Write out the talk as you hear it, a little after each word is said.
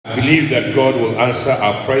I believe that God will answer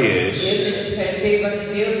our prayers. Eu tenho certeza que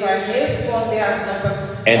Deus vai responder às nossas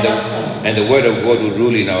orações. And the word of God will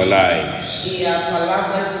rule in our lives. E a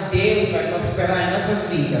palavra de Deus vai prosperar em nossas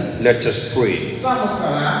vidas. Let us pray. Vamos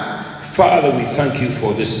falar. Father, we thank you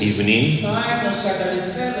for this evening. Pai, nós te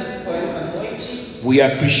agradecemos por esta noite. We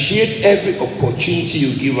appreciate every opportunity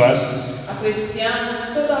you give us, Apreciamos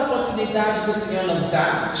toda a oportunidade que o Senhor nos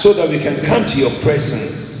dá, so that we can come to your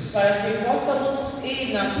presence para que possamos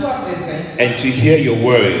ir na tua presença and to hear your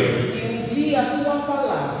word. e ouvir a tua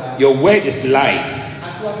palavra. Your word is life.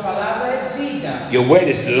 A tua palavra é vida. Your word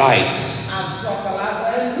is light. A tua palavra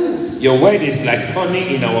é luz. Your word is like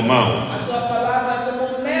honey in our mouth. A tua palavra é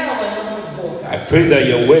como mel em nossas bocas. I pray that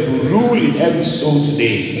your word will rule in every soul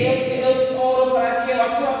today. Eu oro para que a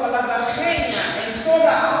tua palavra reine em toda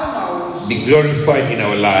a alma hoje. Be glorified in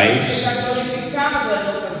our lives. Seja glorificado em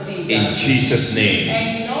nossas vidas. In Jesus' name.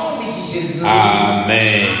 Em nome de Jesus.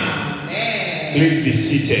 Amen. Amém. Please be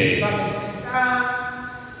seated. Vamos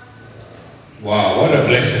sentar. Wow, what a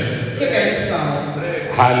blessing. Que benção.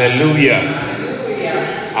 Hallelujah.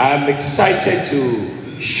 Aleluia. I'm excited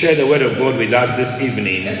to share the word of God with us this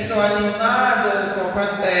evening. Estou animado em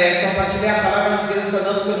compartilhar a palavra de Deus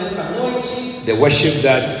conosco nesta noite. The worship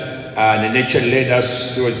that the nature led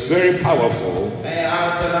us through is very powerful.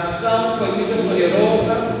 A adoração foi muito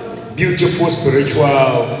gloriosa. Beautiful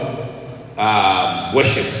spiritual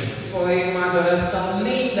worship. Foi uma adoração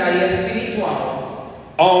linda e espiritual.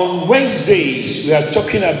 On Wednesdays, we are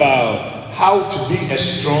talking about how to be a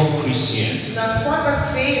strong Christian. Nas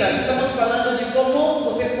quartas-feiras, estamos falando de como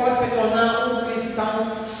você pode se tornar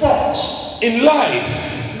cristão forte. In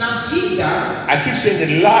life, Na vida, I keep saying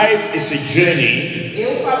that life is a journey.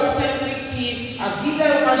 eu falo sempre que a vida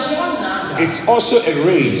é uma jornada. It's also a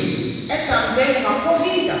race. É também uma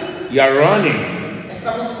corrida. You are running.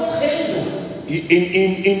 Estamos correndo.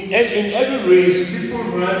 In every race, people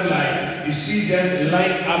run like you see them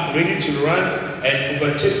line up, ready to run and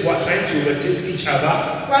trying to overtake each other.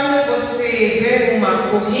 Quando você vê uma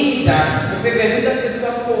corrida, você vê muitas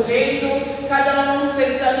pessoas correndo, cada um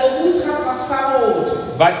tentando ultrapassar o outro.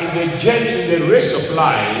 But in the journey, in the race of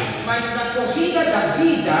life, Mas na corrida da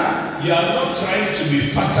vida, you are not trying to be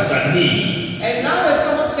faster than me. não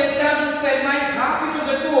estamos tentando ser mais rápido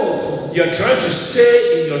do que o outro. You are trying to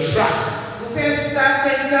stay in your track. Você está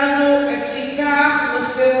tentando ficar no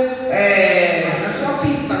na sua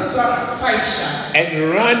pista, na sua faixa.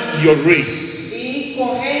 And run your race. E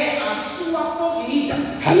correr a sua corrida.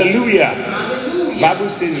 Hallelujah. Aleluia. Bible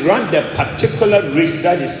says, run the particular race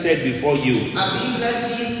that is set before you. A Bíblia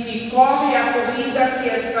diz que corre a corrida que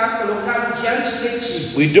está colocada diante de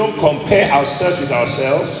ti. We don't compare ourselves with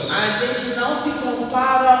ourselves. A gente não se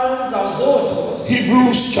compara uns aos outros.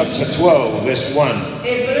 Hebrews chapter 12, verse 1.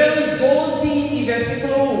 Hebreus 12 e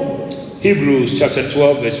versículo 1. Hebrews chapter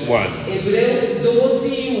 12, verse 1. Hebreus 12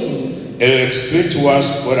 e 1. It will explain to us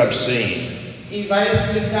what I'm saying. E vai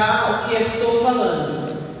explicar o que estou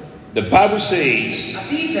falando. The Bible says, A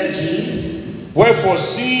Bíblia diz: wherefore,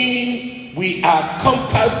 seeing we are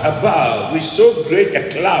compassed about with so great a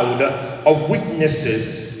cloud of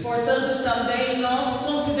witnesses, portanto, também nós,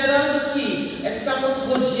 considerando que estamos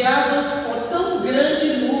rodeados por tão grande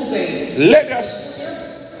nuvem, let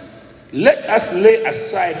us lay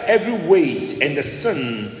aside every weight and the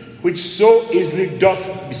sin which so easily doth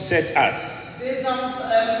beset us.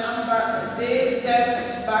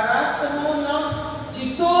 Desembaraçamos-nos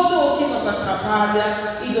de todo o que nos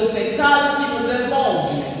atrapalha e do pecado que nos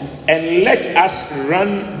envolve. And let us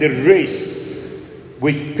run the race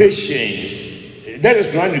with patience. Let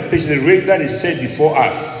us run with patience the race that is set before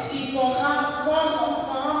us. E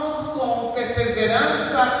corramos com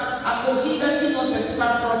perseverança a corrida que nos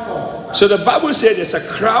está proposta. So the Bible says there's a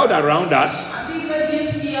crowd around us. A Bíblia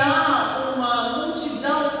diz que há uma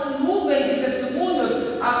multidão, nuvem de testemunhos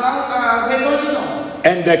ao redor de nós.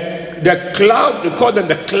 And the cloud, they call them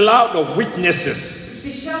the cloud of witnesses.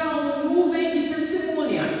 Se chama nuvem de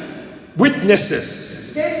testemunhas.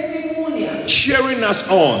 Witnesses. Testemunhas Cheering us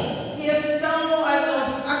on. que estão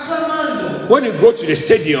nos aclamando. When you go to the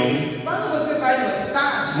stadium, Quando você vai no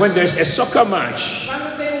estádio, when there's a soccer match,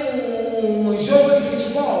 quando tem jogo de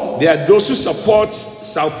futebol, there are those who support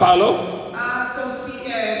Sao Paulo a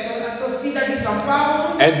torcida de São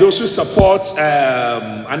Paulo and those who support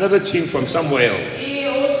another team from somewhere else. e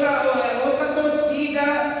outra torcida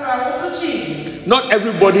para outro time. Not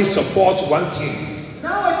everybody supports one team.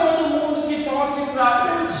 Não é todo mundo que torce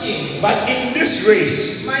para time. But in this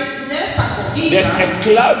race, Mas nessa corrida, there's a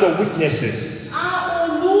cloud of witnesses. há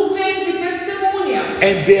nuvem de testemunhas.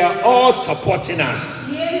 And they are all supporting us.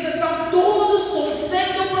 E eles estão todos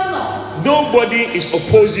torcendo para nós. Nobody is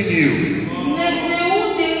opposing you.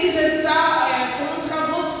 Nenhum deles está contra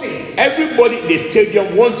você. Everybody in the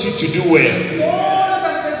stadium wants you to do well. Todas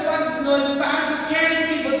as pessoas no estádio querem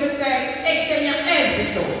que você tenha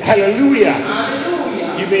êxito. Hallelujah.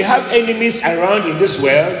 Aleluia. You may have enemies around in this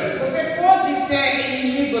world, Você pode ter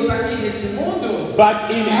inimigos aqui nesse mundo,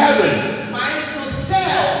 but in heaven, mas no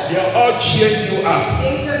céu, they are all cheering you up,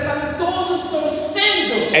 eles estão todos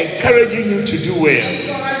torcendo, encouraging you to do well.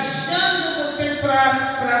 encorajando você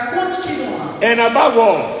para continuar. And above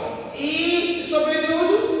all, E,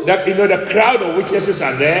 sobretudo, that the crowd of witnesses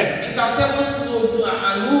are there, então temos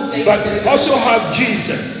a nuvem, but we also have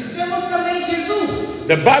Jesus. temos também Jesus.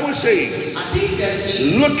 The Bible says, A Bíblia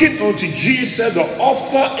diz, looking unto Jesus, the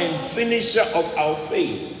author and finisher of our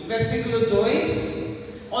faith. versículo 2,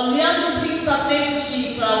 olhando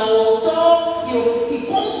fixamente para o autor e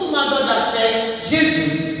consumador da fé,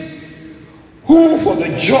 Jesus, Who for the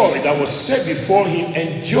joy that was set before him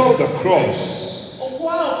endured the cross, o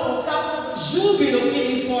qual, por causa do júbilo que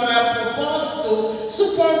lhe fora proposto,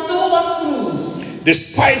 suportou a cruz,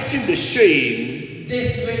 despising the shame,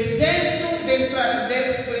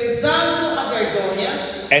 desprezando a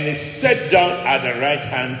vergonha, and is set down at the right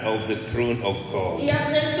hand of the throne of God. e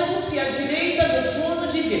assentou-se à direita do trono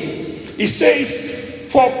de Deus. He says,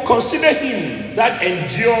 for consider him that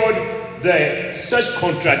endured such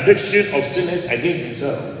contradiction of sinners against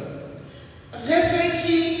himself.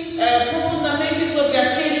 Refleti profundamente sobre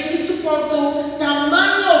aquele que suportou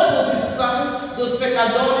tamanha oposição dos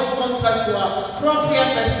pecadores contra a sua própria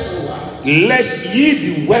pessoa, Lest ye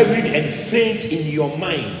be wearied and faint in your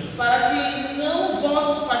minds. para que não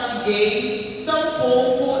vos fatigueis,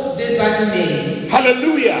 tampouco desanimeis.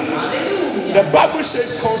 Hallelujah. Aleluia. The Bible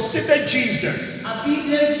says, consider Jesus, A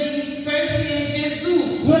Bíblia diz, pense em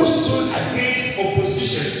Jesus, who stood against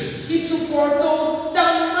opposition. que suportou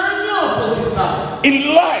tamanha oposição.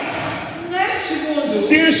 In life, Neste mundo,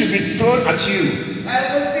 things will be thrown at you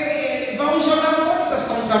você vão jogar coisas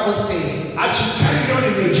contra você. as you carry on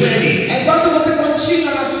in your journey. Enquanto você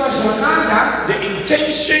continua na sua jornada, The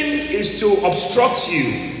intention is to obstruct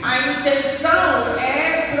you. a intenção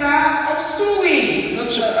é para obstruir o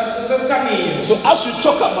seu caminho. So as we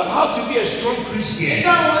talk about how to be a strong Christian,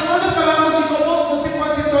 Então, quando falamos de como você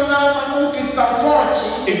pode se tornar um cristão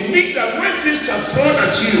forte, it means that when things are thrown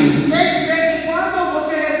at you, quer dizer que quando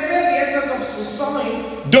você recebe essas obstruções,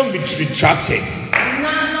 don't be retracted.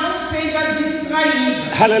 não seja distraído.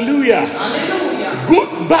 Hallelujah. Aleluia.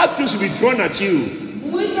 Good, bad things will be thrown at you.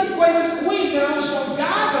 Muitas coisas ruins serão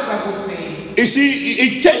jogadas a você. You see, the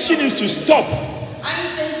intention is to stop A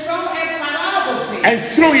intenção é parar você. and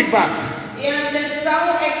throw it back. E a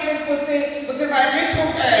intenção é que você vai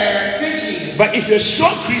regredir. But if you're a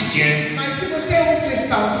strong Christian, Mas se você é um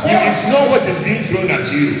cristão you forte, ignore what is being thrown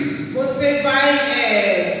at you. você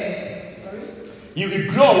vai You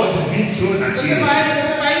ignore what is being thrown at você you.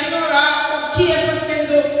 vai ignorar o que está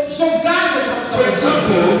sendo jogado contra For você.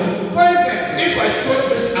 example, Por exemplo, if I throw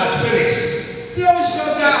this at Felix, se eu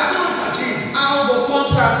jogar algo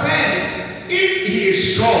contra Félix, if he is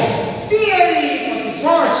strong, se ele fosse he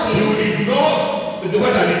forte, will ignore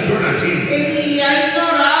what has been thrown at him ele ia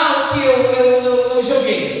ignorar o que eu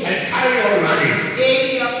joguei. and carry on running.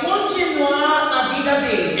 Ele ia continuar na vida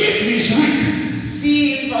dele. If he is weak,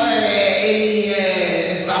 Se ele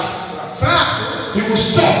está fraco, he will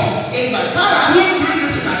stop. ele vai parar, Who threw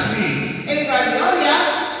this at me ele vai me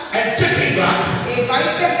olhar, and take it back ele vai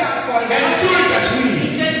pegar a coisa and throw it at me? e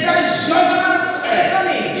tentar jogar para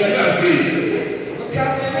mim. You're not afraid. Você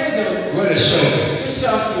tem medo? What a shock. Que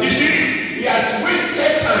choque. You see, he has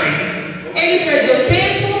wasted time Ele perdeu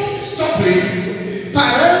tempo stopping,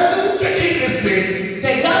 parando, taking this thing,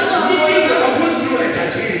 pegando a looking coisa for who threw it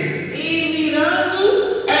at him, e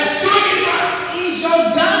mirando and throwing it back. e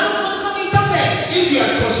jogando contra mim também. If you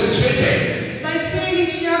are concentrated, Mas se ele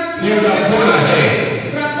tinha you would have gone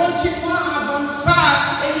ahead. para continuar a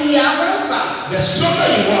avançar, ele ia avançar. The stronger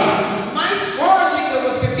you are, Mais forte que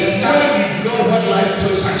você the fica, more you know what life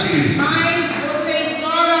throws at you. mais você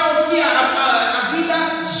ignora o que a vida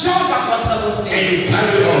joga contra And você. you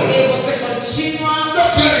carry on. E você continua.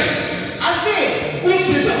 Sometimes, Às vezes, good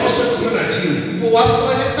things are also thrown at you. boas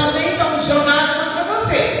coisas também estão jogadas contra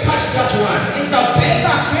você. Catch that one. Então pega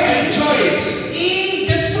aquele Enjoy it. e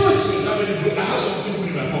desfrute. I have something good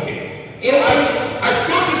in my pocket. Eu, I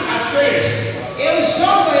throw this at Felix. eu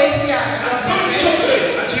jogo esse I throw the chocolate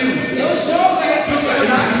at you. Eu jogo esse Look at him.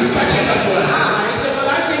 chocolate. He's catching that one. Esse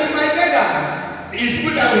chocolate ele vai pegar. He's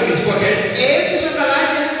put that in his pocket. Esse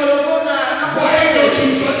chocolate ele colocou na Why don't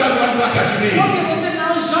you throw that one back at me? Por que você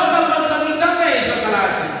não joga contra mim também,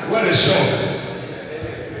 chocolate? What a shock.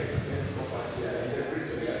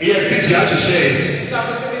 Yeah, Peter, how to share it. Então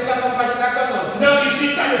você precisa compartilhar conosco. Now you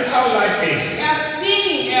see, that is how life is. É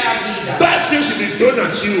assim é a vida. Bad things will be thrown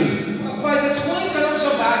at you, Coisas ruins serão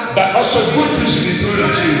jogadas. but also good things will be thrown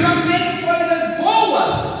at you. Também coisas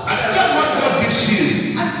boas. Accept what God gives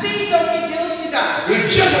you. Aceita o que Deus te dá.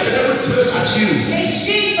 Reject what the devil throws at you,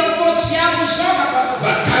 Rejeita o que o diabo joga para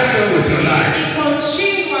but você. carry on with your life. E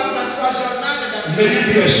continua na sua jornada da vida. May you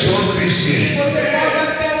be a strong Christian. Você possa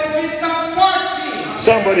ser um cristão forte.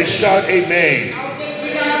 Somebody shout amen. Alguém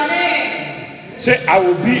diga amém. Say, I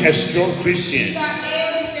will be a strong Christian.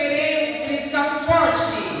 Eu serei um cristão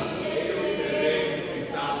forte.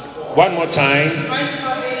 One more time. Mais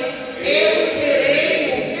uma vez, eu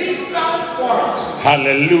serei um cristão forte.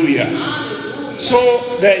 Hallelujah. Aleluia.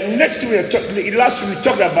 So the next thing last week we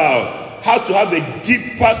talked about how to have a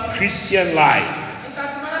deeper Christian life. Então,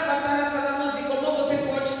 semana passada falamos de como você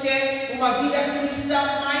pode ter uma vida cristã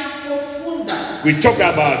mais profunda. We talked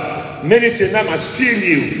about many things that must fill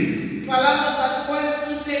you. Falamos das coisas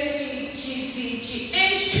que tem que te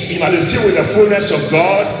encher. You must be filled with the fullness of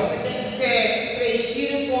God. Você tem que ser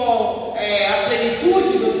preenchido com a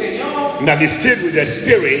plenitude do Senhor, You must be filled with the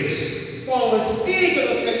Spirit. com o Espírito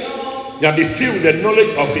do Senhor, You must be filled with the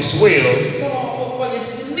knowledge of His will. com o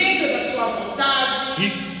conhecimento da sua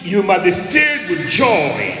vontade. You must be filled with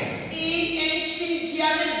joy. E enche de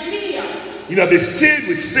alegria, You must be filled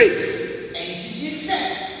with faith. enche de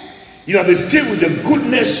fé You must be filled with the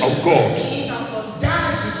goodness of God. e a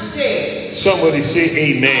bondade de Deus. Somebody say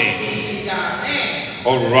amen. Alguém diga amém.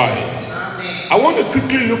 All right. Amém. I want to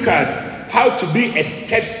quickly look at how to be a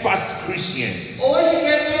steadfast Christian. Hoje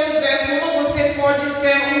queremos ver como você pode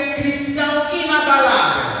ser um cristão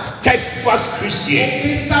inabalável. Steadfast Christian. Um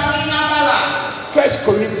cristão inabalável. 1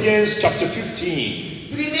 Corinthians chapter 15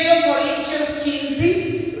 1 Coríntios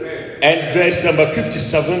 15, and verse number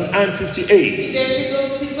 57 and 58.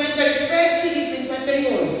 versículos 57 e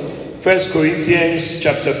 58. 1 Corinthians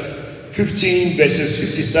chapter 15 verses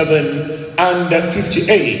 57 and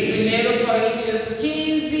 58. 1 Coríntios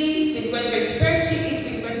 15, 57 e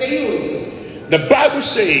 58. The Bible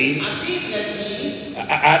says, A Bíblia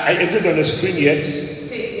diz, is it on the screen yet?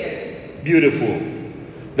 yes. Beautiful.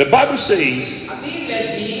 The Bible says, A Bíblia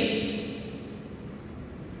diz,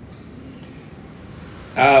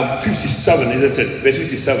 57, isn't it? Verse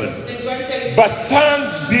 57. 57. But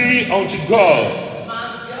thanks be unto God,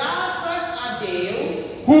 Mas graças a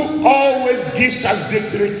Deus, who always gives us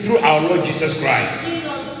victory through our Lord Jesus Christ. que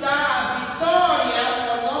nos dá a vitória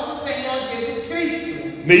ao nosso Senhor Jesus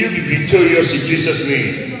Cristo. May you be victorious in Jesus'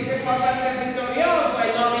 name. Que você possa ser vitorioso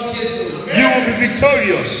em nome de Jesus. You will be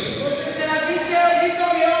victorious. Você será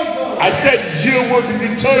vitorioso. I said you will be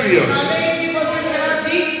victorious. Amém, que você será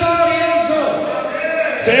vitorioso.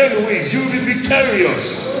 Say, Louise, you will be victorious.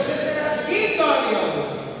 Você será vitorioso.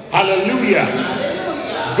 Hallelujah.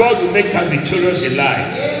 Aleluia. God will make us victorious in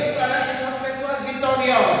life. Deus fará de nós pessoas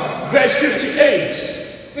vitoriosas. Verse 58.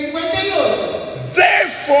 58.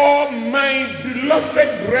 Therefore, my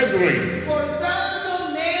beloved brethren,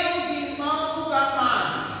 Portanto, meus irmãos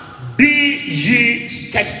amados, be ye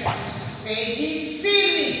steadfast, sede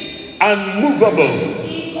firmes unmovable,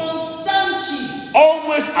 e constantes,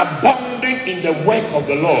 always abounding in the work of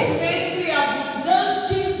the Lord. sempre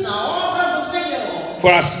abundantes na obra do Senhor.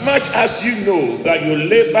 For as much as you know that your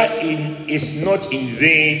labor is not in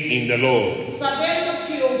vain in the Lord. Sabendo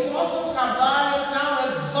que o vosso trabalho não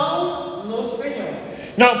é vão no Senhor.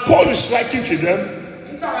 Now, Paul is writing to them.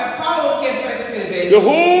 Então, é Paulo que está escrevendo. The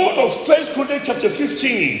whole of 1 Corinthians chapter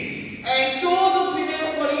 15 Em todo 1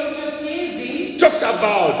 Coríntios 15, talks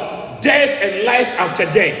about death and life after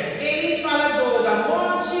death. ele fala da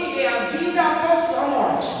morte e a vida após a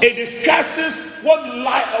morte. It discusses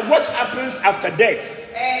what happens after death.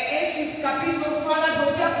 Esse capítulo fala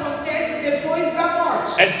do que acontece depois da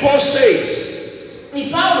morte. And Paul says, E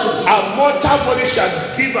Paulo diz, our mortal body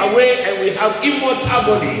shall give away and we have immortal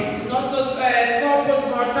body. nossos corpos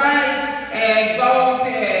mortais vão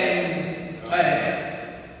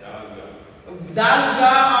dar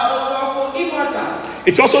lugar ao corpo imortal.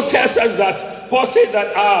 It also tells us that Paul said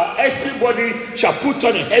that our earthly body shall put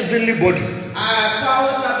on a heavenly body.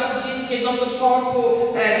 Paulo também diz que nosso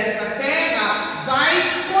corpo nessa terra vai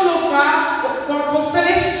colocar o corpo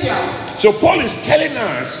celestial. So Paul is telling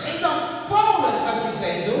us Então, Paulo está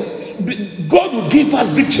dizendo, God will give us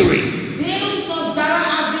victory. Deus nos dará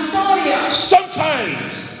a vitória.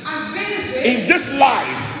 Sometimes Às vezes, in this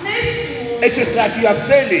life, neste mundo, it is like you are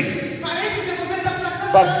failing, parece que você está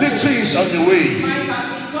fracassando. but victory is on the way. Mas a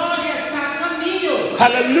vitória está a caminho.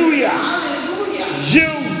 Hallelujah. Aleluia. You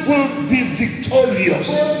will be victorious.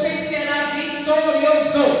 Você será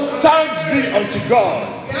vitorioso. Thanks be unto God.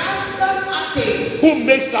 Graças a Deus. Who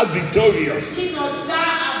makes us victorious. Que nos dá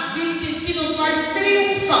a vida, que nos faz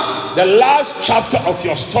triunfar. The last chapter of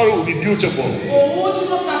your story will be beautiful. O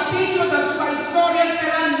último capítulo da sua história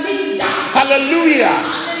será linda. Hallelujah.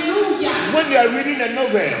 Aleluia. When you are reading a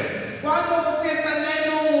novel, Quando você está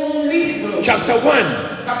lendo livro, chapter 1,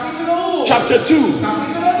 capítulo 1, chapter 2,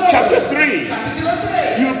 capítulo 2, chapter 3, capítulo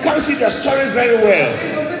 3, you can't see the story very well.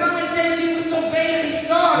 você não entende muito bem a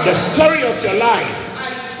história. The story of your life. A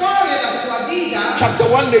história da sua vida. Chapter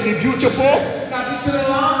 1 may be beautiful. Capítulo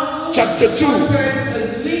 1, Chapter 2,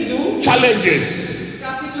 lindo. challenges.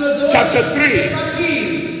 Capítulo 2, Chapter 3,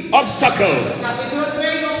 desafios. obstacles. Capítulo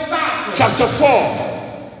 3, obstáculos.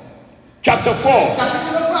 Chapter 4,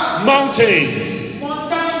 Capítulo 4, mountains.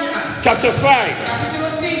 montanhas. Chapter 5,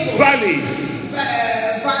 Capítulo 5, valleys.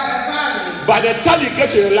 vale. By the time you get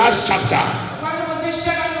to the last chapter, Quando você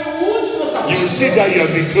chega no último capítulo, you see that you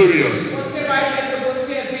are victorious. você vai ver que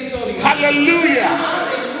você é vitorioso. Hallelujah.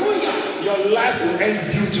 Aleluia. Your life will end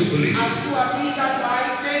beautifully. A sua vida vai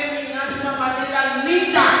terminar de uma maneira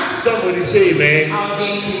linda. Somebody say amen.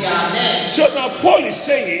 Alguém diga amém. So now Paul is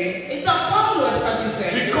saying, Então Paulo está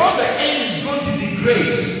dizendo, because the end is going to be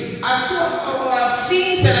great, o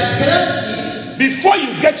fim será grande. before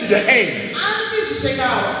you get to the end, Antes de chegar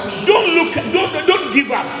ao fim, don't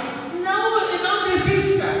give up. não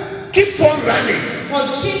desista. Keep on running.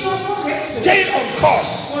 Continua correndo. Stay on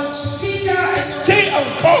course. Stay on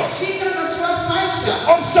course. Fica na sua faixa.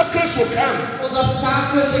 Obstacles will come. Os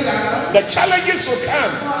obstáculos chegarão. The challenges will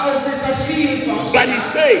come. Os desafios vão But he chegar.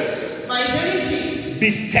 says, Mas ele diz,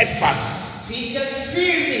 be steadfast. fica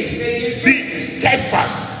firme, seja firme. Be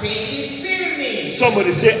steadfast. Seja firme.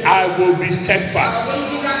 Somebody say, I will be steadfast.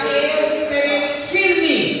 Alguém diga, eu serei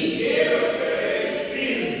firme.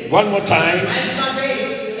 One more time. Mais uma vez,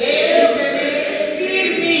 eu serei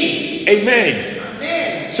firme. Amen.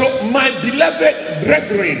 Amém. So, my beloved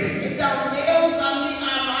brethren, Então, meus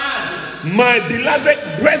amados, my beloved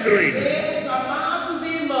brethren, meus amados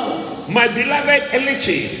irmãos, my beloved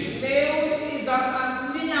Elichi,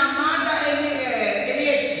 minha amada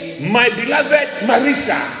Eliette, my beloved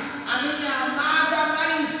Marisa, a minha amada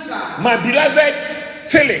Marissa, my beloved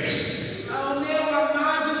Felix, o meu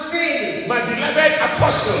amado Félix, my beloved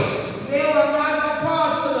Apostle, meu amado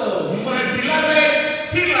apóstolo, my beloved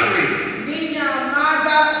Hillary, minha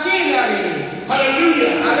amada Hillary,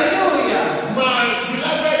 hallelujah, aleluia, my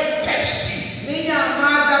beloved Pepsi, minha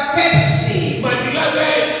amada Pepsi, my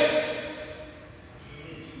beloved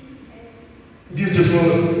beautiful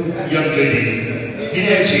young lady,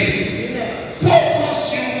 Ginechi. Paul calls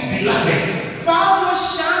you beloved. Paulo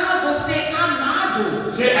chama você amado.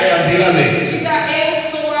 Say, I am beloved. Diga, eu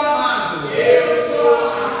sou amado.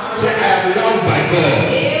 Say, I am loved by God.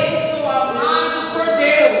 Eu sou amado por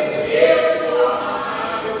Deus.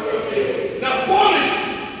 Now, Paul is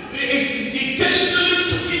intentionally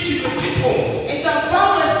talking to the people. Então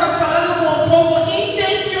Paulo está falando com o povo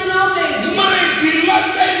intencionalmente. My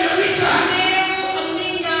beloved Marisa,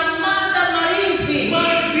 Minha amada Marise,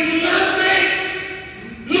 my beloved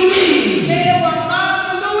Louis, meu amado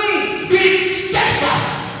Luiz, be steadfast.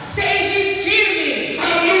 seja firme.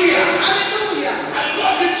 Hallelujah. Aleluia. I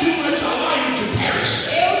love you too much to allow you to perish.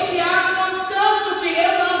 Eu te amo tanto que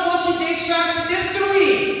eu não vou te deixar se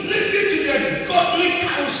destruir. Listen to the godly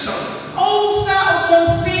counsel. Ouça o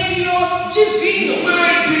conselho divino.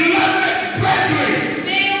 My beloved brethren,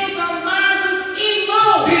 Meus amados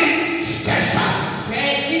irmãos, be steadfast.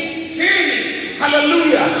 sede firmes.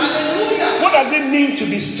 Hallelujah. Aleluia. What does it mean to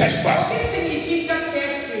be O que steadfast? significa ser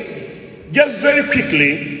firme? Just very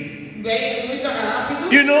quickly, Bem, muito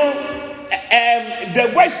rápido. you know, the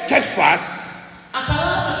word steadfast A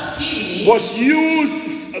palavra firme was used,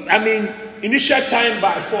 initial time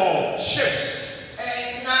for ships.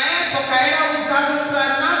 na época era usado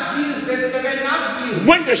para navios, para escrever navio.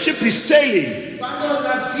 When the ship is sailing Quando o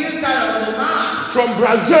navio está no mar, from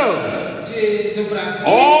Brazil do Brasil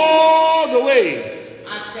all the way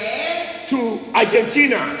até to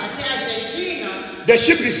Argentina, a Argentina, the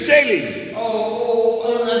ship is sailing.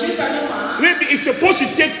 o navio está no mar. Maybe it's supposed to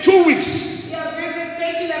take 2 weeks. E às vezes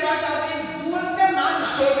tem que levar talvez 2 semanas.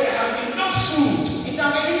 So they have enough food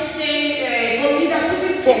Então eles têm comida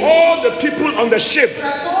suficiente for all the people on the ship.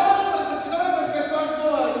 para todas as pessoas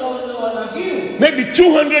no navio. Maybe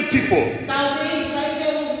 200 people. Talvez vai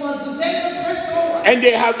ter umas 200 pessoas. And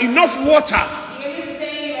they have enough water E eles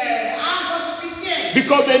têm água suficiente.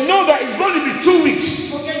 because they know that it's going to be 2 weeks.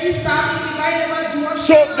 Porque eles sabem que vai levar 2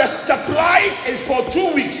 So semanas. the supplies is for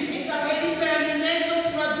 2 weeks. Então eles têm alimentos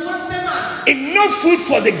para 2 semanas. Enough food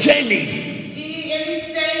for the journey. E eles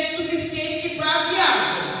têm suficiente para a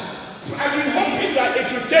viagem. I've been hoping that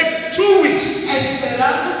it will take 2 weeks.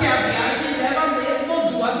 Esperando que a viagem leva mesmo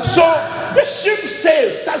 2 horas. So the ship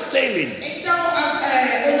sails, starts sailing. Então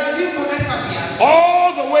o navio começa a viagem.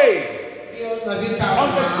 All the way. E o navio está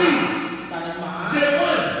on the sea. Está no mar. Day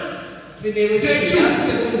 1. Primeiro dia,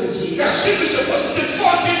 segundo dia. The ship is supposed to take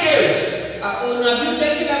 14 days. O navio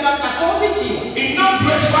tem que levar 14 dias. Enough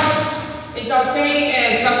breakfast. Então tem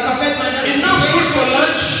café de manhã. Enough food for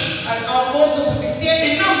lunch. Almoço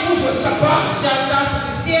suficiente. Enough food for supper. Jantar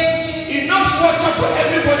suficiente. Enough water for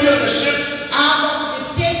everybody on the ship. Água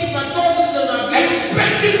suficiente para todos no navio.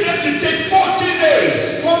 Expecting them to take 14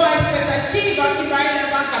 days. Com a expectativa que vai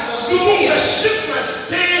levar 14 so dias. The ship must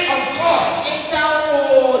stay on course. Então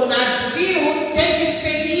o navio tem que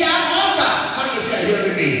seguir a rota. How many of you are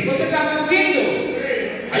hearing me? Você está me ouvindo?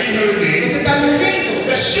 Are you hearing me? Você está me ouvindo?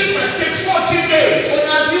 The ship must take 14 days. O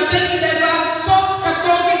navio tem que levar só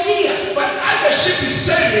 14 dias. But as the ship is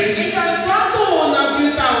sailing, então enquanto o navio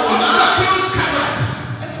está no mar, obstacles come up.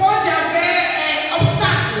 Pode haver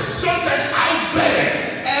obstáculos. Sometimes iceberg.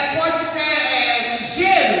 Pode ter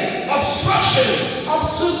gelo. Obstructions.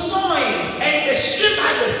 Obstruções. And the ship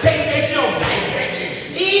has a tendency of diverting.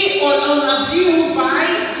 E o navio vai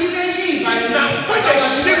divergir, vai Now,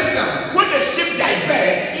 when the ship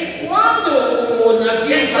diverts, e quando o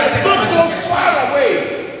navio it vai does not go far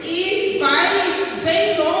away. e vai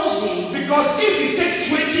bem longe. Because if it takes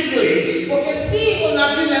 20 days, Porque se o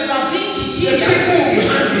navio levar 20 the dias, people will be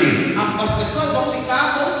hungry. as pessoas vão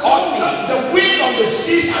ficar com fome. Also, the wind of the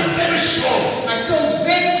seas are very strong. Mas os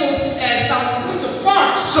ventos são muito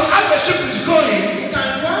fortes. So as the ship is going, Então,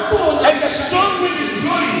 enquanto o and navio the strong wind is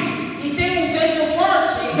blowing, e tem vento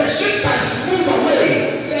forte, the ship can move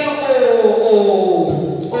away.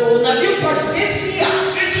 O navio pode desviar.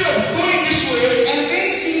 Instead of going this way, Em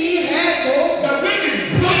vez de ir reto, the wind is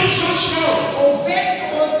blowing so strong. o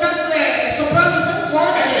vento está soprando tão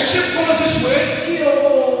forte. And the ship goes this way, E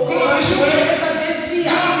o this way, começa a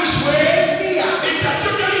desviar. this way. Desvia. It has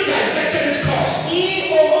totally diverted its course. E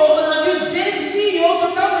o navio desviou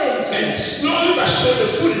totalmente. And slowly but surely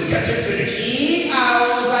the food is getting finished. E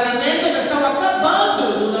os alimentos estão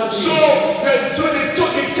acabando no navio. So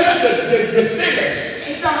they tell the sailors,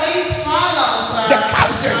 Então eles falam para the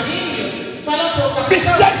captain, falam para o be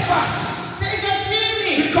capitão, steadfast. seja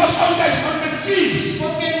firme, Because on the seas,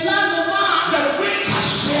 porque lá no mar the winds are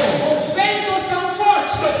strong. os ventos são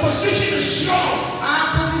fortes. The position is strong. A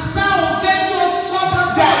posição, o vento sopra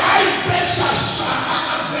The forte. icebergs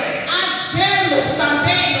are there. Há gelos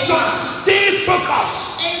também no So mar. stay focused.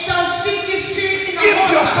 Então fique firme na Keep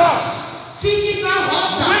your rota. course. Fique na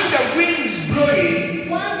rota. When the wind is blowing,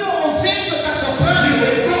 Quando o vento está you soprando,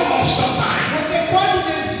 will go off sometime. você pode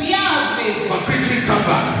desviar às vezes, But quickly come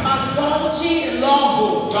back. mas volte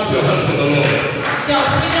logo. Clap your hands for the Lord. Tchau,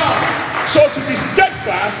 Senhor. So to be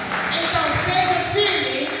steadfast, Então seja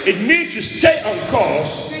firme. it means to stay on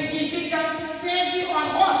course. Significa segue a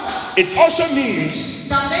rota. It also means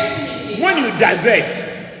Também significa when you divert,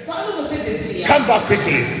 quando você desviar, come back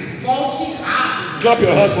quickly. volte rápido. Clap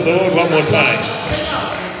your hands for the Lord one more time.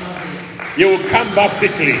 Senhor, You will come back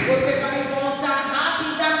quickly. você vai voltar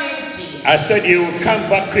rapidamente. I said you will come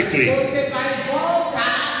back quickly. Você vai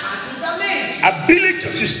voltar rapidamente. Ability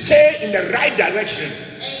to stay in the right direction.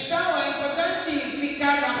 Então é importante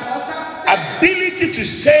ficar na rota certa. Ability to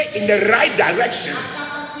stay in the right direction. A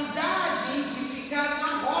capacidade de ficar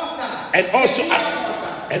na rota. And also, seguir a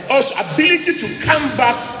rota. and also ability to come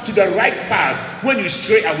back to the right path when you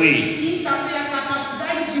stray away. E também a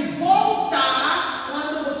capacidade de voltar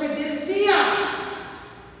quando você desvia.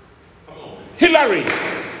 Hillary,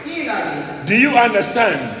 Hillary, do you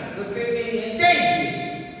understand? você me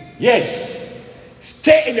entende? Yes.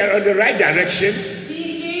 Stay in on the right direction,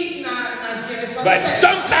 Fique na direção but certa.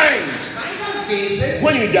 sometimes Mas às vezes,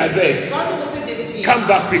 when you divert, quando você desvia, come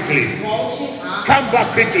back quickly. volte rápido. Come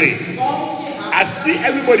back quickly. Volte rápido. I see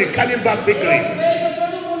everybody coming back Eu quickly. vejo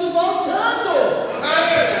todo mundo voltando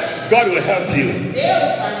rápido. God will help you.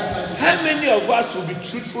 Deus vai nos ajudar. How many of us will be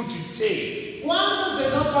truthful to say, Quando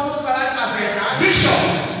nós vamos falar a verdade Bishop,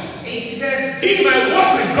 e dizer, in my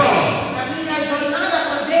walk with God, na minha jornada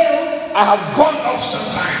com Deus, I have gone off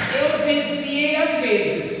sometimes. eu desviei às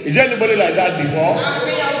vezes. Is there anybody like that before?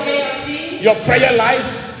 Tem alguém assim? Your prayer life,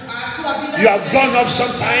 A sua vida you have gone off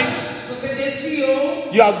sometimes. Você desviou.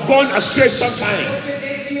 You have gone astray sometimes. Você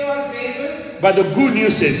desviou às vezes. But the good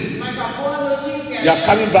news is, Mas a boa notícia you are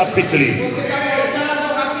coming back quickly. você está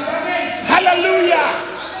voltando rapidamente. Hallelujah!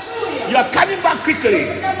 Aleluia. You are coming back quickly.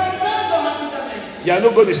 Você está voltando rapidamente. You are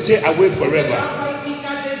not going to stay away forever. Não vai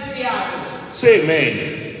ficar desviado. Say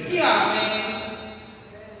amen. Se amém.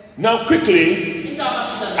 Now, quickly, Então,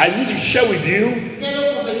 rapidamente. I need to share with you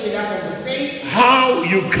Quero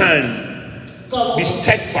you can be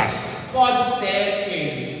steadfast, pode ser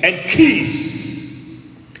firme. and keys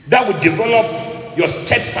that will develop your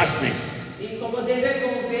steadfastness, E como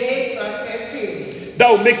desenvolver para ser firme. that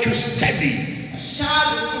will make you steady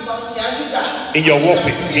Chaves que vão te ajudar in your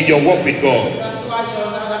walk with God. na sua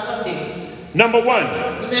jornada com Deus. Number 1,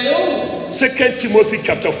 Número 2 Timothy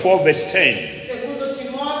chapter 4 verse 10. 2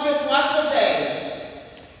 Timóteo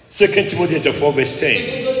 4:10. 2 Timothy chapter 4 verse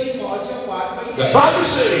 10. 2 Timóteo 4:10. The Bible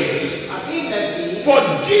says, A Bíblia diz: for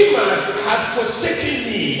Demas hath forsaken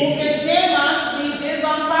me, porque Demas me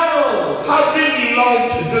desamparou, having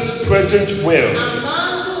loved this present world.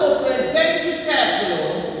 amando o presente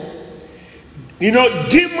século. You know,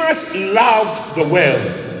 Demas loved the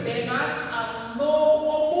world. Demas amou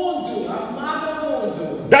o mundo, amava o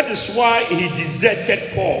mundo. That is why he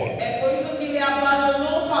deserted Paul. É por isso que ele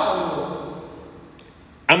abandonou Paulo.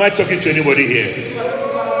 Am I talking to anybody here?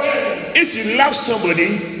 Se If you love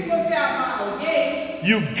somebody, você amar alguém,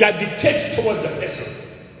 you gravitate towards the person.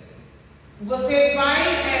 você vai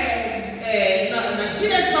na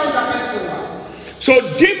direção da pessoa. So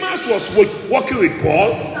Demas was walking with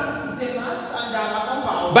Paul, Então, Demas andava com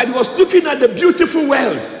Paulo, but he was looking at the beautiful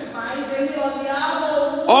world. mas ele olhava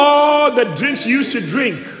o mundo, All the drinks he used to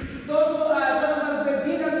drink, todas as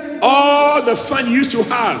bebidas que ele all the fun he used to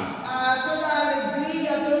have. toda a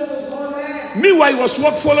alegria, todos os rolês. Meanwhile, he was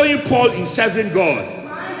following Paul in serving God.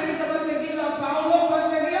 Mas ele estava seguindo a Paulo para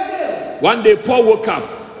servir a Deus. One day, Paul woke up.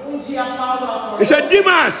 Dia Paulo acordou. He said,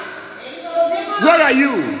 Demas, Ele falou: Demas, where are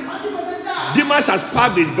you? onde você está? Demas has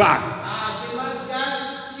packed his bag. Demas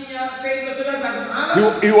já tinha feito todas as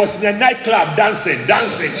malas. He was in a nightclub dancing. Ele estava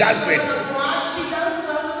na boate,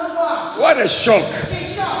 dançando na boate. What a shock. Que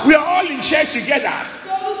choque. We are all in church together.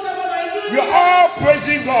 Todos estavam na igreja. We are all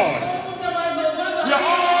praising God. Todo mundo estava louvando a We are Deus.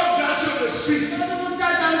 all dancing on the streets. Todo mundo está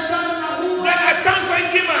dançando na rua. Then I can't find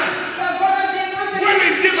Demas. Agora Demas, Where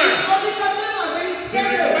is Demas? onde está Demas? Ele se He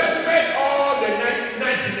perdeu. remembered all the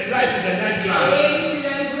night in the life in the nightclub. Ele se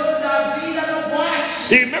lembrou da vida no boate.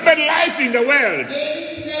 He remembered life in the world. Ele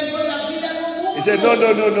se lembrou da vida no mundo. He said,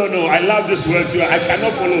 no. I love this world too. I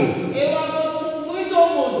cannot follow. Eu amo muito o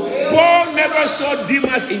mundo. Paul never saw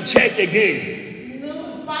Demas in church again.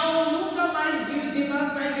 Paulo nunca mais viu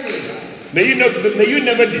Demas na igreja. May you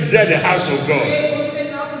never desert the house of God. E você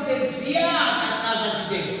não se desviar da casa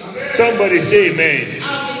de Deus. Somebody say amen.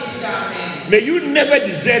 Alguém diga amém. May you never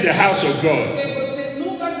desert the house of God. Porque você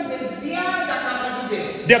nunca se desviar da casa de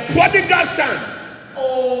Deus. The prodigal son,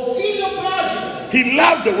 O filho pródigo, he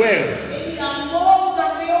loved the world. ele amou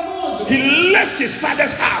também o mundo. He left his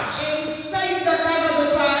father's house. Ele saiu da casa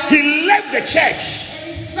do pai. He left the church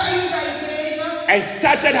Ele saiu da igreja. and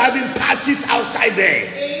started having parties outside there.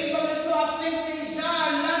 Ele começou a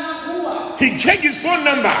festejar lá na rua. He changed his phone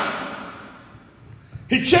number.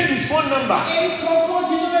 Ele trocou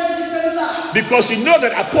de número de celular. because he know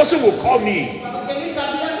that apostle will call me. Porque ele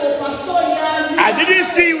sabia que o pastor ia ligar. I didn't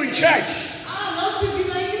see you in church. Não te vi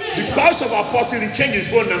na igreja. Because of apostle, he changed his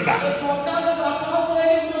phone number. Por causa do apóstolo,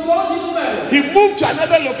 ele mudou de número. He moved to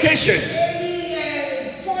another location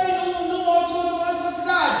Ele foi numa outra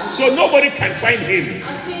cidade. so nobody can find him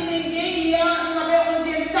Assim ninguém ia saber onde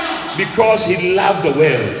ele estava. because he loved the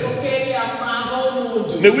world. Porque ele amava o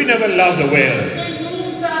mundo. May we never love the world. Porque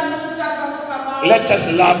nunca vamos amar o Let mundo. us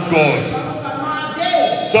love God. Vamos amar a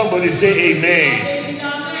Deus. Somebody say amen. Alguém diga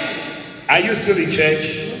amém. Are you still in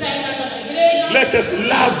church? Você ainda está na igreja? Let us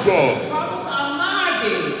love God. Vamos amar a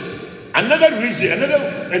Deus. Another reason,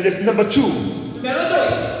 and this number 2, Número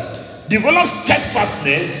 2. develop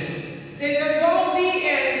steadfastness Desenvolve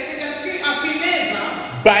a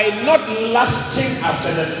firmeza. by not lusting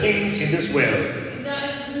after the things in this world.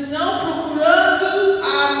 Não procurando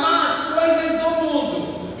amar as coisas do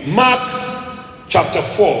mundo. Mark chapter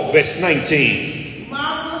 4, verse 19.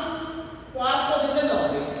 Marcos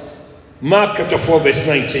 4:19. Mark chapter 4, verse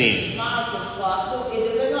 19. Marcos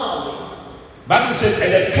 4:19. Bible says,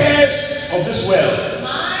 and the cares of this world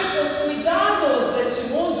Mas os cuidados deste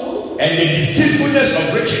mundo and the deceitfulness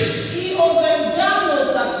of riches e os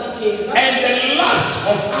enganos das riquezas and the lust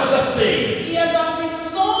of other things e as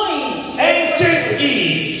ambições entered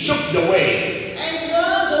in, shook the way,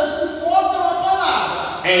 entrando sufocam a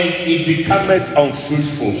palavra and it becometh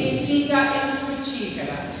unfruitful. e fica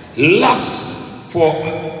infrutífera. Lust for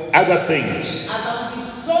other things. As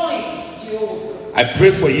ambições de outros. I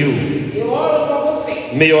pray for you. Eu oro por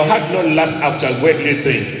você. May your heart not lust after worldly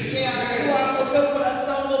things. Que o seu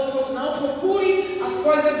coração não procure as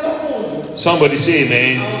coisas do mundo. Somebody say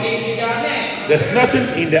amen. Alguém diga amém. There's nothing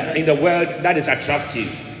in the world that is attractive.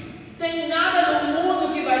 Tem nada no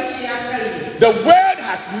mundo que vai te atrair. The world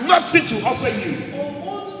has nothing to offer you. O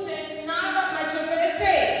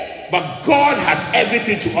But God has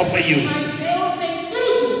everything to offer you. Mas Deus tem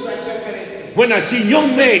tudo para te oferecer. When I see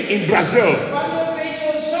young men in Brazil Quando eu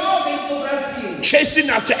vejo os jovens no Brasil, chasing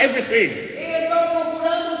after everything, eles estão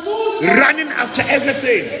procurando tudo. running after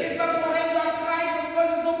everything. Eles estão correndo atrás das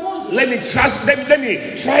coisas do mundo. Let me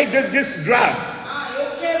try this drug.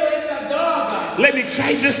 Eu quero essa droga. Let me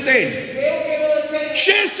try this thing. Eu quero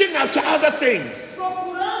Chasing after other things.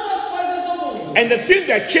 procurando as coisas do mundo. And the thing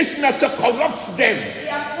they're chasing after corrupts them. E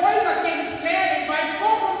a coisa que eles querem vai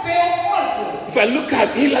corromper o corpo. If I look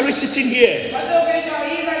at Hillary sitting here, Quando eu vejo a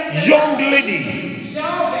Hillary young lady,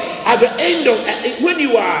 jovem, at the end of, when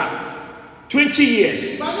you are 20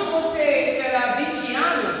 years, quando você terá 20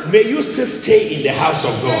 anos, may you still stay in the house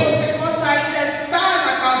of que God. você possa ainda estar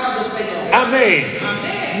na casa do Senhor. Amen.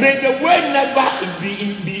 Amém. May the world never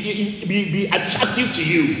be attractive to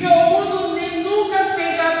you. Que o mundo nunca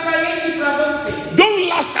seja atraente para você. Don't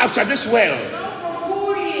lust after this world. Não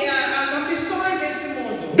procure as ambições desse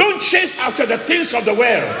mundo. Don't chase after the things of the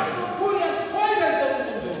world. Não procure as coisas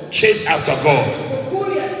do mundo. Chase after God.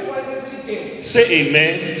 Procure as coisas de Deus. Say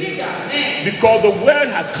amen. Diga, né? Because the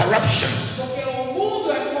world has corruption. Porque o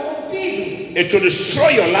mundo é corrompido. It will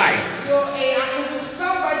destroy your life. A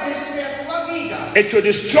corrupção vai destruir a sua vida. It will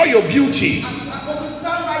destroy your beauty. A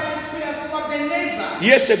corrupção vai destruir a sua beleza.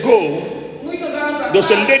 Years ago, Muitos anos there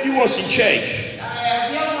was a atrás, lady who was in church.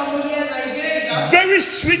 havia uma mulher na igreja. Very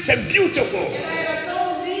sweet and beautiful. Ela era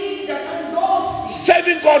tão linda, tão doce.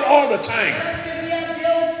 Serving God all the time. Ela servia a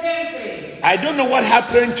Deus sempre. I don't know what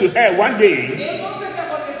happened to her one day. Eu não sei o que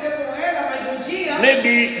aconteceu com ela, mas dia,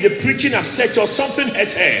 Maybe the preaching upset or something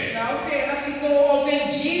hurt her. não sei, ela ficou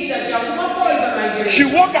ofendida de alguma coisa na igreja. She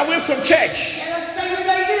walked away from church. Ela saiu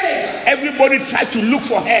da igreja. Everybody tried to look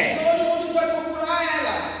for her. Todo mundo foi procurar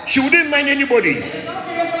ela. She wouldn't mind anybody. Ela não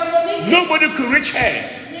queria falar com ninguém. Nobody could reach her.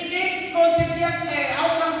 Ninguém conseguia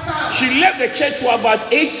alcançá-la. She left the church for about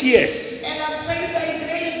 8 years. Ela saiu da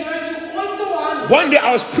igreja durante 8 anos. One day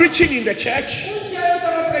I was preaching in the church. Dia eu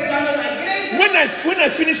estava pregando na igreja. When I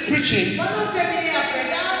finished preaching, Quando eu terminei a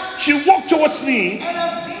pregar, she walked towards me.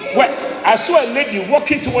 ela viu. Well, I saw a lady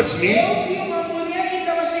walking towards me, Eu vi uma mulher que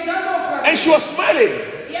estava chegando para mim. and she was smiling.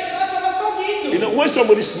 E ela estava sorrindo. You know, when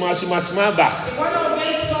somebody smiles, you must smile back. Quando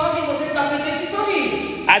alguém sorri, você também tem que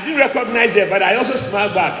sorrir. I didn't recognize her, but I also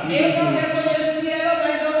smiled back. Eu não reconheci ela,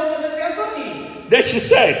 mas eu comecei a sorrir. Then she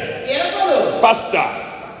said, E ela falou: Pastor,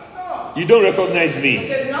 Pastor, you don't recognize me.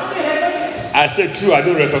 você não me reconhece. I said, true, I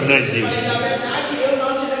don't recognize you. Eu falei, na verdade, eu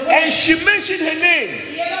não te reconheço. And she mentioned her name.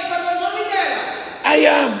 E ela falou o nome dela. I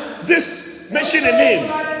am this, mentioned her name.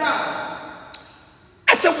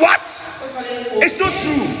 I said, what? Eu falei, It's not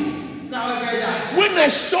true. não é verdade. When I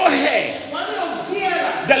saw her, Quando eu vi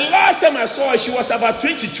ela, the last time I saw her, she was about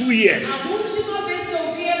 22 a years. última vez que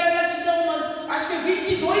eu vi ela, ela tinha acho que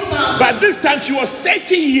 22 anos. But this time she was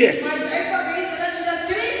 30 years. Mas dessa vez ela tinha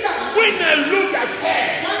 30 anos. When I looked at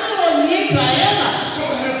her, Quando eu olhei para ela, so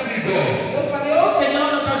help me God. eu falei, ô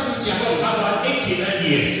Senhor, nos ajude. She was about 89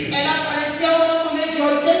 years. Ela parecia uma mulher de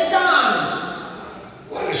 80 anos.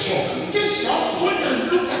 What a shock. Que choque. When I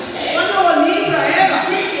looked at her, Quando eu olhei para ela,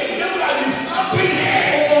 when the devil had been slapping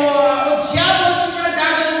her, o diabo tinha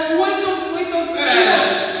dado muitos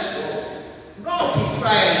golpes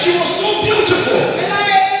para ela. she was so beautiful. Ela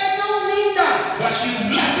é tão linda. But she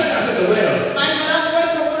lasted after the world. Mas ela foi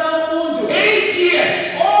procurar o mundo. 8 years.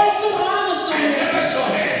 8 anos no I mundo. never saw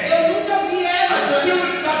her. Eu nunca vi ela. Until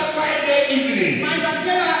that Friday evening. Mas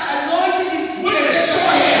aquela noite de When I saw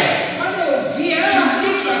her, quando eu vi she ela,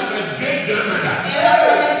 looked like my great grandmother. ela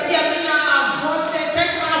parecia a minha avó,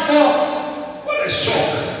 tetravó. What a shock.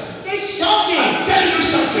 Que choque! I'm telling you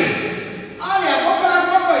something. Olha, vou falar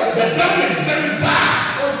uma coisa. The devil is very bad.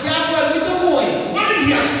 O diabo é muito ruim. When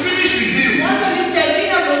he has finished with you, Quando ele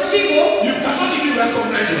termina contigo, you cannot even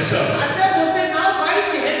recognize yourself. até você não vai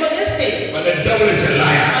se reconhecer. But the devil is a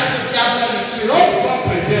liar. Mas o diabo é May mentiroso. God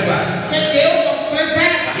preserve us. Que Deus nos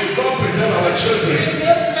preserva. May God preserve our Que children.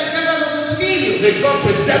 Deus preserva nossos filhos. May God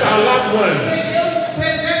preserve our loved ones. Que Deus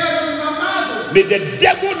preserva nossos amados. May the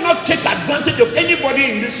devil not take advantage of anybody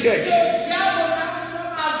in this church. Que o diabo não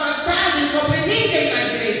toma vantagem sobre ninguém na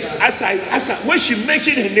igreja. When she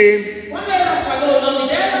mentioned her name, Quando ela falou o nome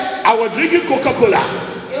dela, I was drinking Coca-Cola.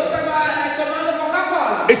 eu estava tomando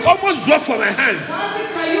Coca-Cola. It almost dropped from my hands. Quase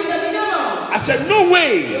caiu da minha mão. I said, no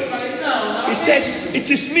way. Eu falei, não He said,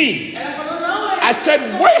 it is me. Ela falou, não é. I said,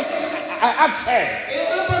 where? I asked her,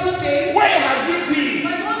 Eu perguntei, where have you been?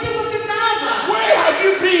 mas onde você estava? Where have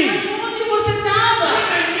you been? Mas onde você estava? When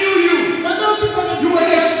I knew you, Quando eu te conheci, you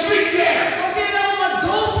were a sweet girl. você era uma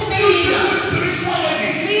doce You menina. were spirituality.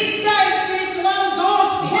 Linda, espiritual,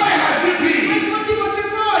 doce. Where have you been? Mas onde você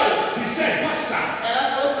foi?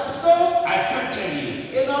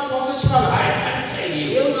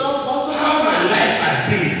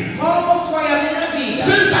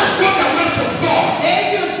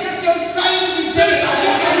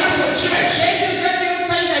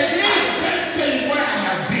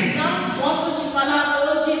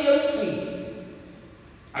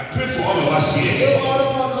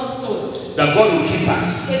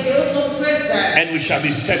 us. Que Deus nos preserve. And we shall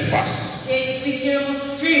be steadfast. Que fiquemos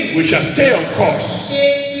firmes. We shall stay on course.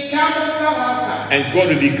 Que ficamos na rota. And God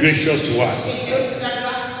will be gracious to us. Que Deus será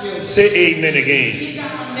gracioso. Say amen again. Diga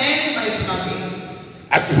amém mais uma vez.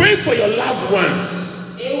 I pray for your loved ones.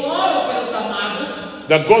 Eu oro pelos amados.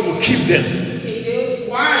 That God will keep them. Que Deus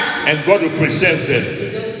guarde. And God will preserve them. Que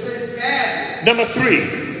Deus preserve. Number 3.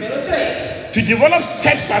 Número 3. To develop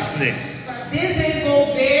steadfastness.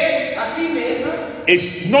 Desenvolver a firmeza.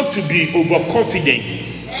 Is not to be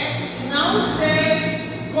overconfident. Não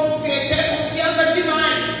ter confiança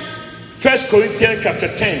demais. 1 Corinthians chapter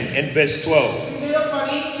 10 and verse 12. 1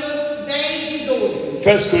 Coríntios 10 e 12.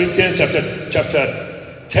 1 Corinthians chapter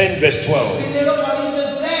 10 verse 12. 1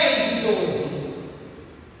 Coríntios 10 e 12.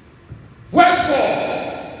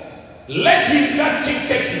 Wherefore, let him that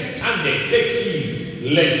thinketh he standeth take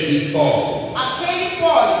heed, lest he fall. Aquele,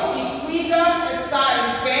 pois, que cuida estar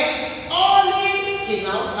em pé, olhe que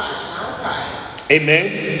não cai, não cai.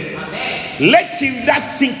 Amen. Amém. Let him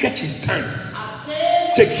that thinketh he stands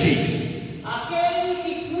take heed. Aquele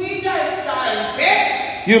que cuida estar em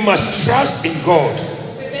pé. You must trust in God.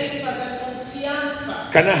 Você tem que fazer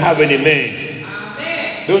confiança. Can I have an amen?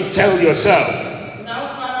 Amém. Don't tell yourself. Não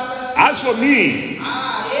fala para si. As for me,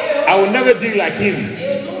 I will never be like him.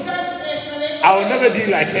 Eu nunca serei como I will never be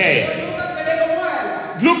like her. Eu nunca serei como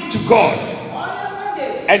ela. Look to God Olha para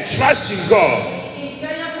Deus. and trust in God. E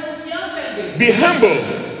tenha confiança em Deus. Be humble.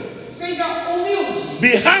 Seja humilde.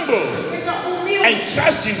 Be humble Seja humilde. and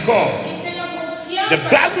trust in God. E tenha confiança. The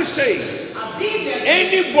Bible says, A Bíblia diz,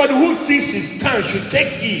 anybody who thinks he stands should take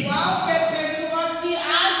heed. qualquer pessoa que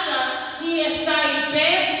acha que está em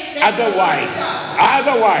pé, tem Otherwise,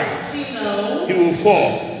 que senão he will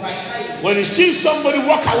fall. vai cair. When you see somebody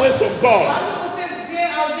walk away from God Quando você vê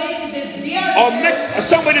alguém se desviar or de make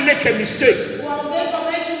somebody make a mistake, Deus, ou alguém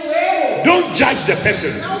comete erro, don't judge the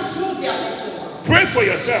person. não julgue a pessoa. Pray for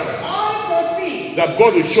yourself Ore por si. that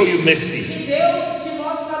God will show you mercy. Que Deus te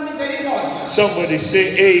mostra misericórdia. Somebody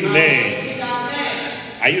say amen. Diga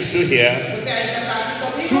amém. Are you still here? Você ainda está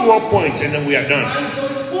aqui comigo? 2 more points and then we are done. Mais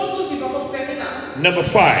 2 pontos e vamos terminar. Number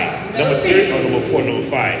 5. Number 3 or number 4? Number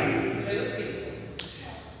 5. Número 5.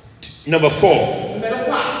 Number 4. Número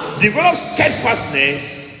 4. Develop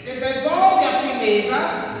steadfastness Desenvolve a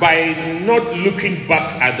firmeza by not looking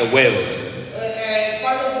back at the world.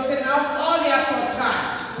 quando você não olha para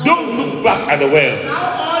trás. Don't look back at the world. Não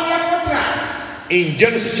olha para trás. In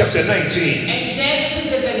Genesis chapter 19, Em Gênesis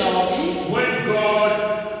 19, when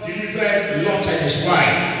God delivered Lot and his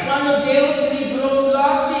wife quando Deus livrou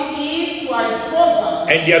Lot e sua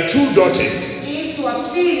esposa and their 2 daughters, e suas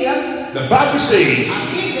filhas, the Bible says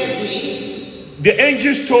a Bíblia diz, the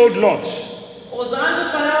angels told Lot, os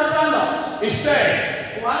anjos falaram para Lot. he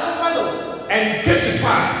said, O anjo falou. and it came to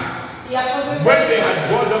pass E aconteceu, when they had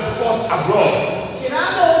brought them forth abroad,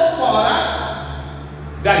 tirando-os fora,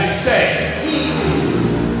 that he said, disse,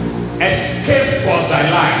 escape for thy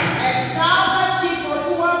life, escapa-te por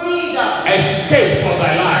tua vida. escape for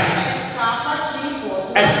thy life, Escapa-te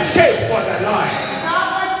por tua vida. escape for thy life.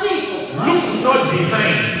 Escapa-te por tua Look vida. not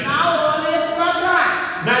behind, Não olhes para trás.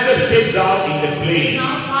 neither stay down in the plain.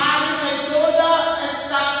 Não pares em toda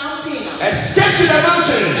esta campina. Escape to the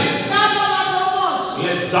mountain, Escapa lá para o monte,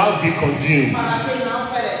 lest thou be consumed. para que não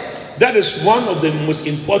pereças. That is one of the most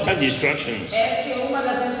important instructions. Essa é uma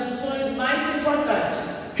das instruções mais importantes.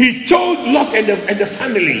 He told Lot and the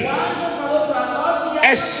family, O anjo falou para Lot e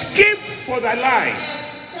a escape for thy life.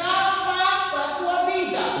 escapa para tua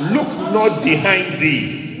vida. Look not behind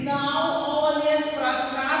thee. Não olhes para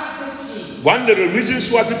trás de ti. One of the reasons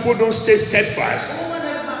why people don't stay steadfast, Uma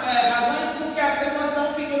das razões por que as pessoas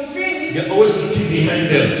não ficam firmes, they're always looking behind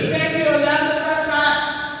them, sempre olhando para trás.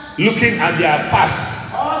 looking at their past,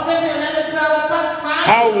 Ou sempre olhando para o passado.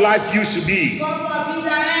 how life used to be, Como a vida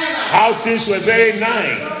era. how things were very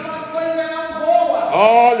nice, Como as coisas eram boas.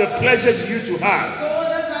 all the pleasures you used to have.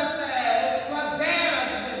 Todas os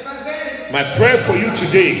prazeres. My prayer for you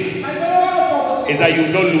today Mas eu oro por você. is that you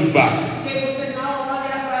will not look back. Que você não olhe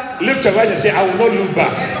para trás. Lift your right and say, I will not look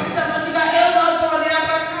back. Levanta a mão e diga, eu não vou olhar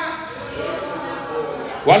para trás.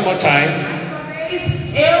 One more time. Mais uma vez,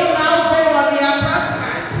 eu não vou olhar para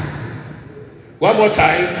trás. One more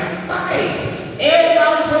time. Mais uma vez, eu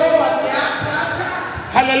não vou olhar para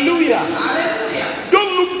trás. Hallelujah. Aleluia.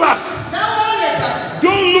 Don't look back. Não olhe para trás.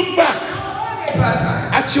 Don't look back Não olhe para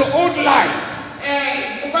trás. at your old life.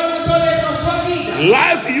 Quando você olha para a sua vida,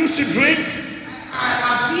 Life you used to drink,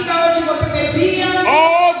 a vida onde você bebia,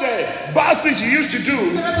 all the bad things you used to do.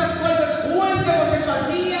 todas as coisas ruins que você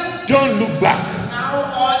fazia, Don't look back.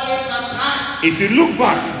 não olhe para trás. If you look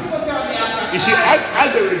back, Se você olhar para you see, trás,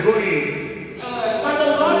 as they were going, quando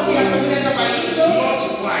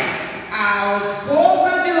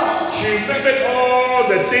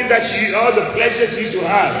things that all the pleasures she used to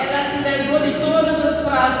have. Ela se lembrou de todos os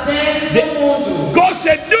prazeres do mundo. God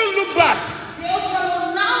said, don't look back. Deus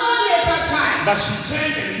falou, não olhe para trás. But she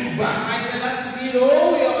turned and looked back. Mas ela se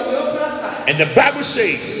virou e olhou para trás. And the Bible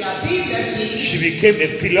says, E a Bíblia diz, she became a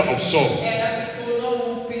pillar of salt. ela se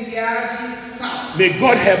tornou pilar de sal. May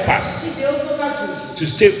God help us Que Deus nos ajude to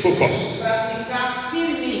stay focused. para ficar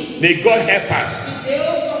firme. May God help us Que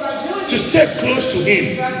Deus nos ajude to stay close to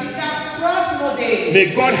Him. para ficar próximo dele. May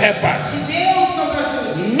God help us Que Deus nos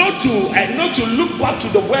ajude. not to look back to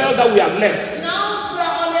the world that we have left. Não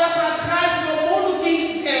para olhar para trás no mundo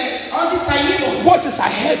onde saímos. What is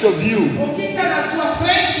ahead of you O que está na sua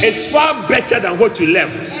frente is far better than what you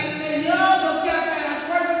left. é melhor do que as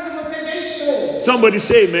coisas que você deixou. Somebody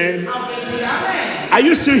say amen. Alguém diga amém. Are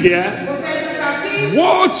you still here? Você ainda está aqui?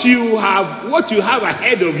 What you have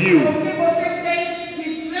ahead of you O que você tem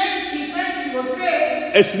de frente de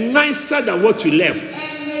você is nicer than what you left.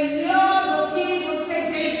 é melhor do que você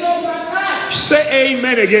deixou para trás. Say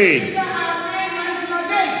amen again. Diga amém mais uma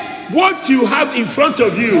vez. What you have in front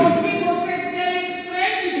of you, O que você tem de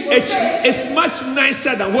frente de você it's much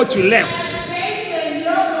nicer than what you left. é bem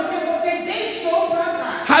melhor do que você deixou para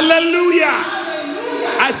trás. Hallelujah.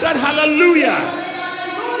 Aleluia. I said hallelujah.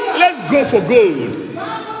 Aleluia. Let's go for gold.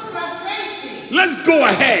 Vamos para frente. Let's go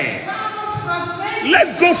ahead. Vamos para frente.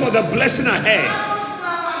 Let's go for the blessing ahead. Vamos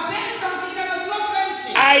para a bênção que está na sua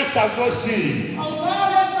frente. Eyes have not seen. Os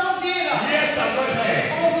olhos não viram. Ears have not heard.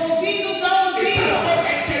 Os ouvidos não It has ouviram. not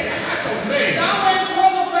entered the heart of man. Não entrou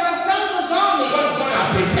no coração dos homens. What God has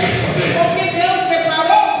prepared for them. O que Deus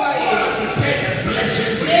preparou para God eles. has prepared a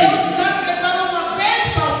blessing for you. Deus já preparou uma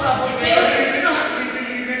bênção para você.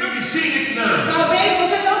 You may not be seeing it now. Talvez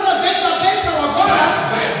você não está vendo a bênção agora,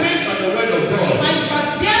 But based on the word of God, mas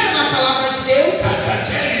baseada na palavra de Deus, I can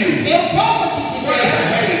tell you eu posso te what is dizer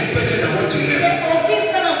ahead is better than what you left. que o que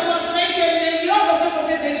está na sua frente é melhor do que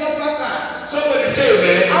você deixou para trás. Somebody say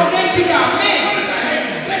amen. Alguém diga What amém. is ahead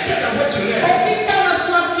is better than what you O left. que está na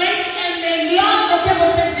sua frente é melhor do que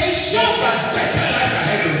você deixou There's para a trás. better life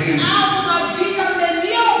ahead of you. Há uma vida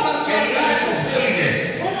melhor para A sua life frente. of holiness.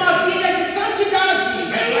 Uma vida de santidade.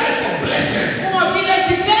 A life of blessing. Uma vida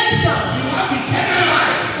de bênção. You have eternal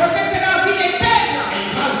life. Você terá a vida eterna. And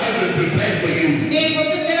you have heaven prepared for you. E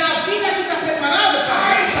você terá a vida que está preparada para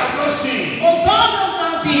você. Eyes have not seen. Os olhos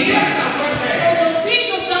não viram. Ears have not heard. Os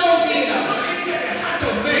ouvidos não ouviram. Not entered the heart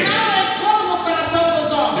of man. Não entrou no coração dos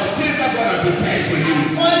The homens. things that God has prepared for you.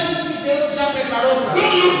 Coisas que Deus já preparou para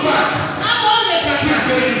Don't você. look back. Não olhe para Keep trás.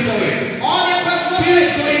 going forward. Olha para sua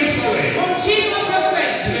Keep frente. going forward. Continua para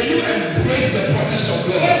frente. May you embrace the promise of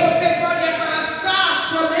E God. você pode abraçar as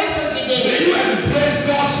promessas de May Deus. you embrace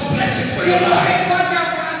God's blessing for E your você life. pode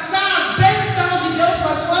abraçar as bênçãos de Deus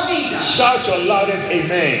para a sua vida. Shout your loudest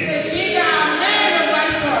amen. Você diga amém no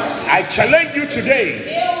mais forte. I challenge you today.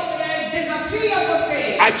 Eu desafio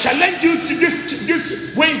você. I challenge you to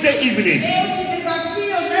this Wednesday evening. Eu te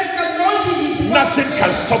desafio nesta noite de Nothing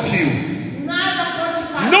can stop you. Nada pode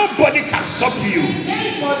parar. Nobody can stop you.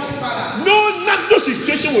 Ninguém pode parar. No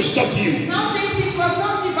situation will stop you. Não tem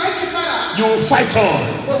situação que vai te parar. You will fight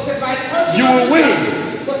on. Você vai continuar. You will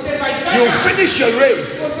win. Você vai You will ganhar. finish your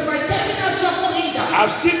race. Você vai terminar sua corrida.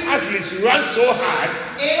 I've seen athletes run so hard.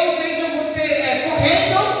 Eu vejo você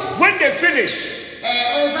correndo. When they finish,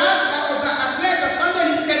 Os atletas, quando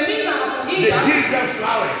eles terminam a they corrida, give them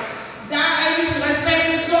flowers. eles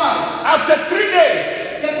recebem flores. After 3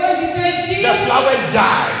 days, Depois de 3 the dias, flowers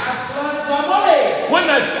die. as flores vão morrer. When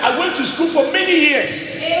I went to school for many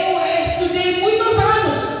years, Eu estudei muitos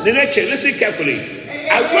anos. Neneche, listen carefully.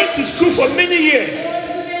 I went to school for many Eu years.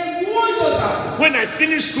 estudei muitos anos. When I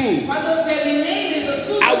finished school, Quando eu terminei meus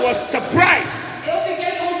estudos, I was surprised eu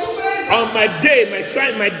fiquei com surpresa. on my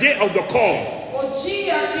day of the call. O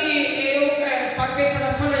dia que eu passei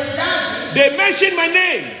pela solidariedade, They mentioned my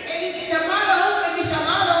name, eles me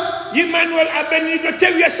chamaram, Emmanuel Abenigo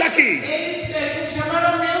Tevye Sackey, eles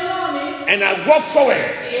chamaram meu nome. and I walked forward.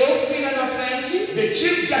 Eu fui lá na frente The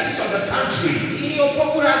chief justice of the country, e o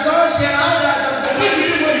procurador-geral da what do you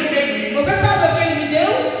know what he gave me? Você sabe o que ele me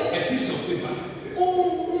deu? A piece of paper.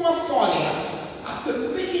 Uma folha. After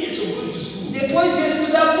many years of going to school, Depois de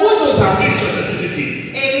estudar muitos anos, this was a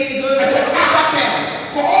certificate. ele me deu um papel.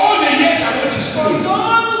 For all the years I went to Por school,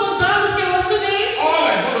 todos os anos que eu estudei, all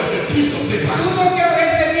I got was a piece of paper. tudo que eu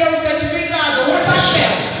recebi é um certificado, um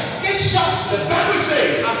papel. Que choque! The Bible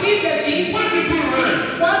says, A Bíblia diz, when people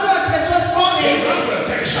run, quando as pessoas they correm, run for a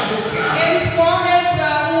perishable crown. eles correm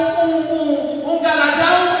para um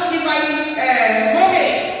galadão que vai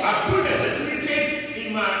morrer. I put a certificate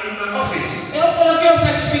in my office. Eu coloquei o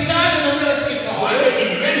certificado no meu escritório.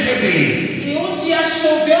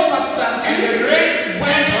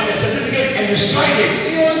 destroyed it.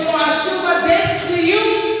 E hoje com a chuva destruiu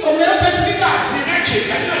o meu certificado. Imagine,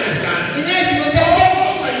 can you understand? Inês, você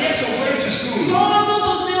All my years of going to school, todos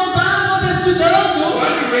os meus anos estudando,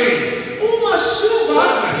 one rain, uma chuva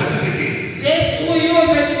my certificate. destruiu o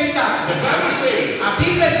certificado. The Bible says, A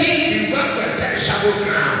Bíblia diz, you work for a perishable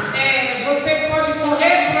crown. você pode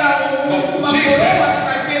correr para uma coroa que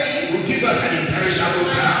vai ferir. Will give us an imperishable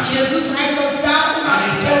crown. E Jesus vai nos dar uma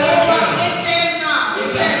coroa eterna,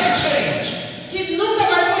 que nunca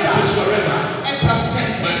vai It mudar. is forever. É para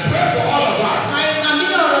sempre. My prayer for all of us Mas a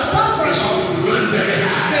minha oração para is nós to run very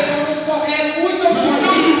high. é vamos correr muito We will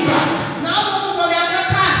not look back. Não vamos olhar para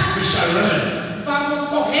trás. We shall run. Vamos We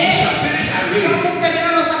correr. shall finish our race. Vamos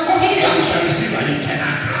terminar nossa corrida. And we shall receive an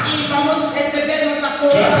eternal crown. E vamos receber nossa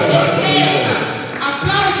coroa eterna.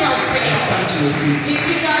 Aplaude ao Senhor. Stand to your feet. E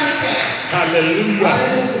ficar em pé. Hallelujah.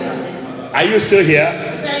 Aleluia. Are you still here?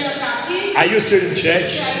 Você ainda está aqui? Are you still in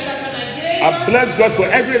church? Você ainda está na igreja? I bless God for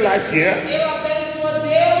every life here. Eu abençoo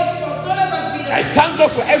Deus por todas as vidas. I thank God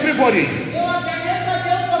for everybody Eu agradeço a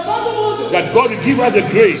Deus por todo mundo. that God will give us the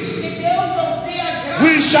grace. Que Deus nos dê a graça.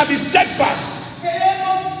 We shall be steadfast.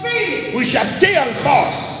 Seremos firmes. We shall stay on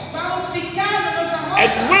course. Vamos ficar na nossa rota.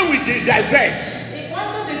 And when we divert, E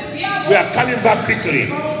quando desviarmos, we are coming back quickly.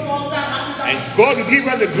 vamos voltar rapidamente. And God will give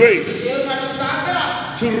us the grace Deus vai nos dar a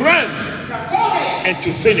graça to run para correr and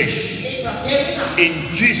to finish. e para terminar.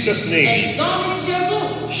 In Jesus' name. Em nome de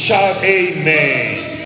Jesus. Shout amen.